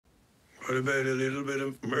What about a little bit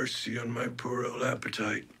of mercy on my poor old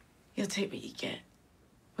appetite? You'll take what you get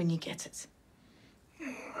when you get it.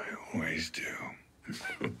 I always do.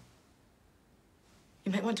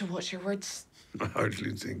 You might want to watch your words. I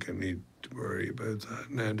hardly think I need to worry about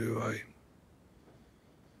that now, do I?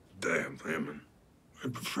 Damn, Lemon. I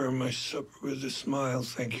prefer my supper with a smile,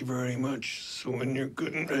 thank you very much. So when you're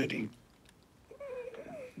good and ready...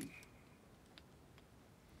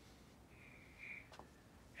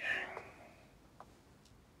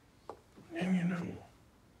 And you know,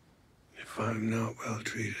 if I'm not well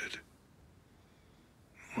treated,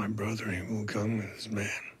 my brother, he will come with his men.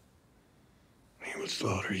 He will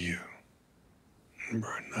slaughter you and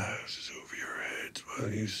burn the houses over your heads while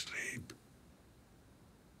you sleep.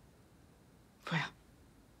 Well,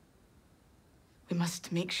 we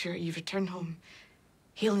must make sure you return home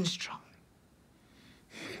hale and strong.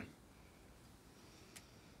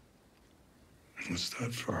 What's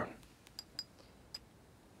that for?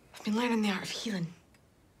 I've been learning the art of healing.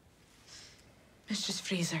 Mistress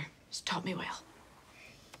Fraser has taught me well.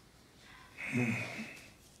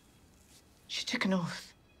 She took an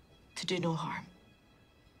oath to do no harm.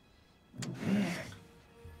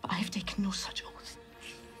 But I've taken no such oath.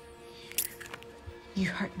 You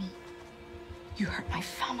hurt me. You hurt my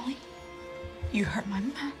family. You hurt my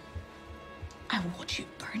man. I will watch you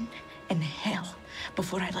burn in hell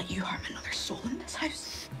before I let you harm another soul in this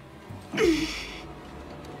house.